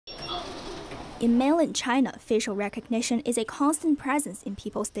In mainland China, facial recognition is a constant presence in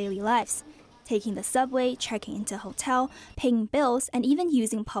people's daily lives. Taking the subway, checking into a hotel, paying bills, and even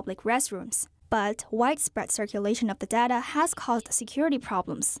using public restrooms. But widespread circulation of the data has caused security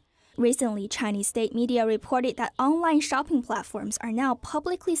problems. Recently, Chinese state media reported that online shopping platforms are now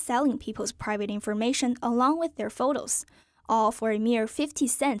publicly selling people's private information along with their photos, all for a mere 50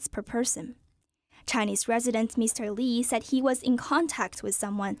 cents per person. Chinese resident Mr. Li said he was in contact with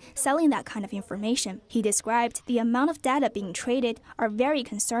someone selling that kind of information. He described the amount of data being traded are very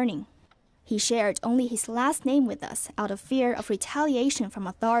concerning. He shared only his last name with us out of fear of retaliation from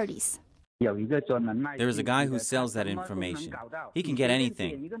authorities. There is a guy who sells that information. He can get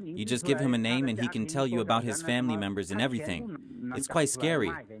anything. You just give him a name and he can tell you about his family members and everything. It's quite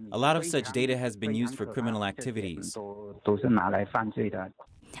scary. A lot of such data has been used for criminal activities.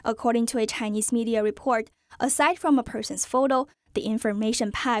 According to a Chinese media report, aside from a person's photo, the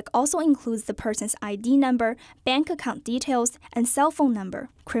information pack also includes the person's ID number, bank account details, and cell phone number.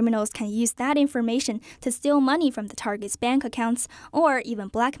 Criminals can use that information to steal money from the target's bank accounts or even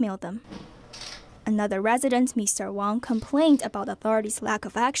blackmail them. Another resident, Mr. Wang, complained about authorities' lack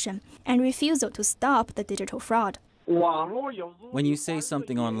of action and refusal to stop the digital fraud. When you say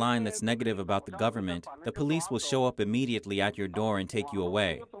something online that's negative about the government, the police will show up immediately at your door and take you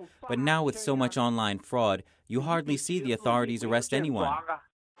away. But now with so much online fraud, you hardly see the authorities arrest anyone.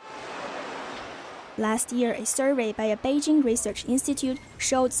 Last year, a survey by a Beijing research institute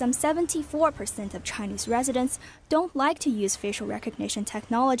showed some 74% of Chinese residents don't like to use facial recognition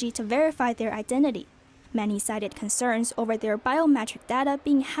technology to verify their identity. Many cited concerns over their biometric data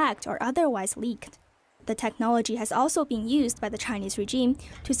being hacked or otherwise leaked. The technology has also been used by the Chinese regime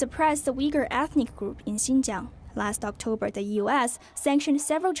to suppress the Uyghur ethnic group in Xinjiang. Last October, the U.S. sanctioned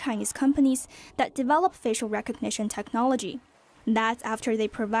several Chinese companies that develop facial recognition technology. That's after they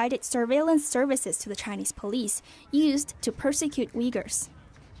provided surveillance services to the Chinese police, used to persecute Uyghurs.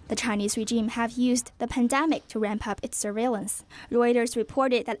 The Chinese regime have used the pandemic to ramp up its surveillance. Reuters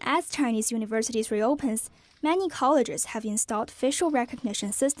reported that as Chinese universities reopens, many colleges have installed facial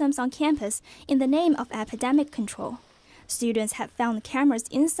recognition systems on campus in the name of epidemic control. Students have found cameras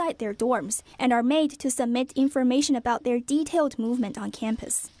inside their dorms and are made to submit information about their detailed movement on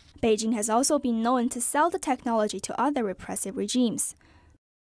campus. Beijing has also been known to sell the technology to other repressive regimes.